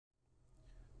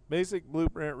Basic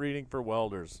Blueprint Reading for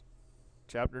Welders.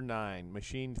 Chapter 9,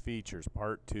 Machine Features,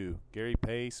 Part 2. Gary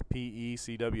Pace, P.E.,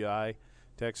 CWI,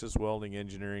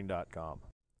 TexasWeldingEngineering.com.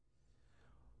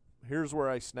 Here's where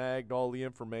I snagged all the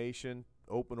information.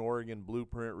 Open Oregon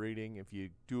Blueprint Reading. If you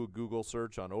do a Google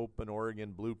search on Open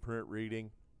Oregon Blueprint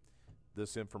Reading,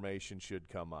 this information should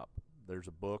come up. There's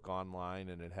a book online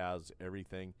and it has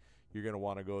everything. You're going to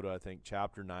want to go to, I think,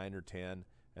 Chapter 9 or 10,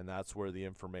 and that's where the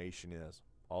information is.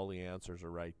 All the answers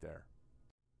are right there.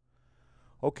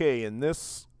 Okay, in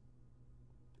this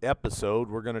episode,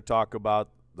 we're going to talk about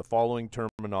the following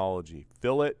terminology: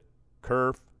 fillet,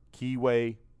 kerf,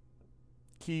 keyway,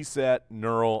 key set,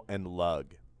 knurl, and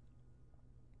lug.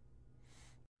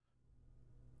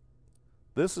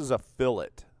 This is a fillet,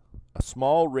 a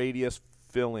small radius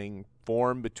filling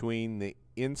formed between the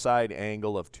inside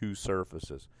angle of two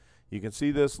surfaces. You can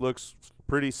see this looks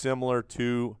pretty similar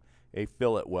to a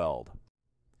fillet weld.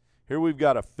 Here we've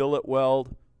got a fillet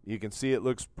weld. You can see it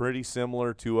looks pretty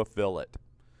similar to a fillet.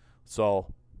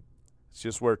 So it's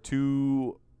just where it's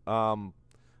on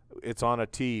a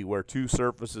T where two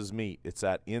surfaces meet. It's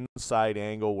that inside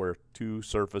angle where two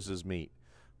surfaces meet.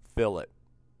 Fillet.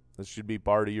 This should be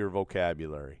part of your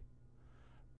vocabulary.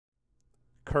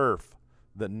 Kerf,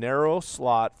 the narrow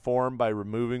slot formed by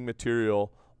removing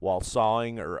material while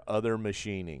sawing or other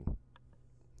machining.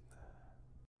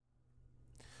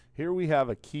 Here we have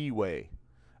a keyway.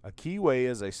 A keyway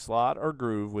is a slot or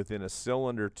groove within a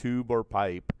cylinder, tube, or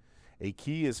pipe. A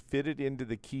key is fitted into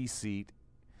the key seat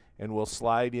and will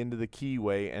slide into the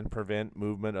keyway and prevent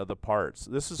movement of the parts.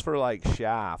 This is for like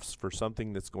shafts for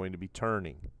something that's going to be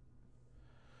turning.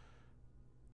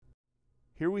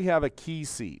 Here we have a key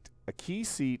seat. A key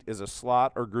seat is a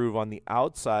slot or groove on the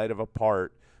outside of a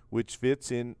part which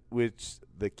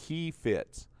the key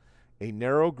fits. A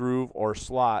narrow groove or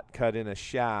slot cut in a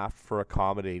shaft for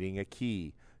accommodating a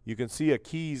key. You can see a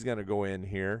key is going to go in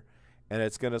here and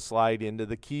it's going to slide into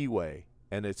the keyway,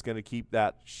 and it's going to keep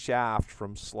that shaft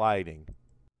from sliding.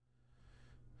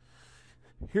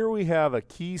 Here we have a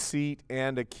key seat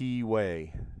and a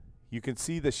keyway. You can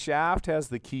see the shaft has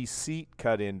the key seat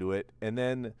cut into it, and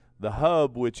then the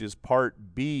hub, which is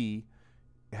part B,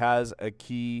 has a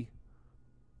key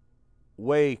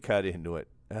way cut into it.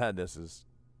 This is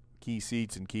key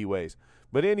seats and keyways.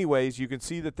 But anyways, you can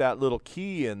see that little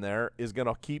key in there is going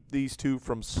to keep these two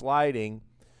from sliding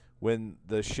when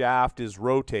the shaft is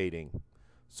rotating.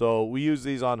 So we use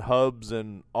these on hubs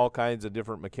and all kinds of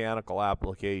different mechanical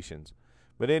applications.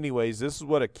 But anyways, this is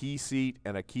what a key seat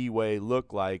and a keyway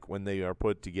look like when they are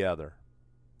put together.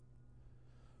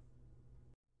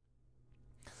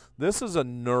 This is a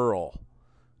knurl.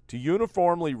 To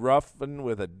uniformly roughen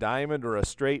with a diamond or a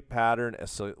straight pattern a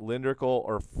cylindrical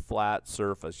or flat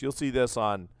surface. You'll see this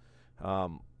on a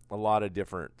lot of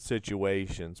different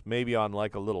situations. Maybe on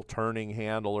like a little turning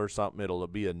handle or something, it'll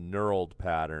be a knurled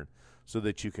pattern so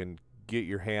that you can get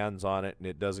your hands on it and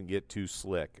it doesn't get too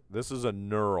slick. This is a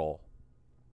knurl.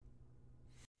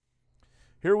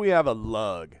 Here we have a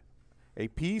lug. A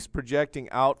piece projecting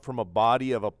out from a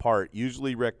body of a part,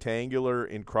 usually rectangular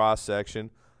in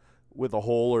cross-section, with a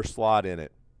hole or slot in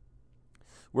it.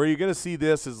 Where you're going to see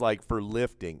this is like for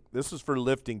lifting. This is for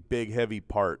lifting big, heavy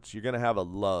parts. You're going to have a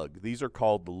lug. These are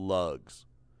called lugs.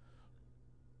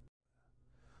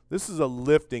 This is a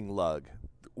lifting lug.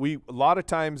 A lot of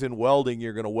times in welding,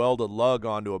 you're going to weld a lug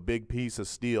onto a big piece of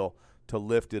steel to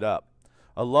lift it up.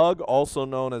 A lug, also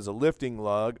known as a lifting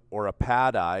lug or a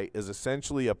pad eye, is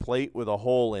essentially a plate with a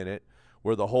hole in it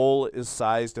where the hole is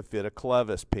sized to fit a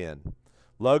clevis pin.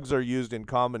 Lugs are used in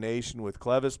combination with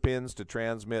clevis pins to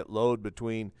transmit load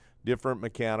between different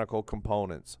mechanical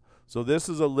components. So this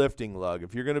is a lifting lug.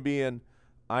 If you're going to be in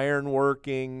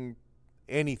ironworking,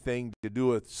 anything to do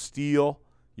with steel,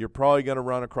 you're probably going to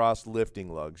run across lifting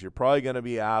lugs. You're probably going to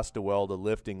be asked to weld a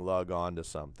lifting lug onto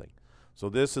something. So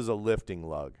this is a lifting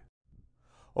lug.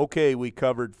 Okay, we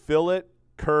covered fillet,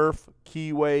 kerf,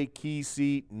 keyway, key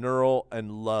seat, knurl,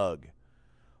 and lug.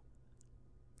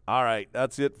 All right,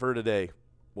 that's it for today.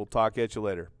 We'll talk at you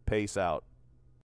later. Peace out.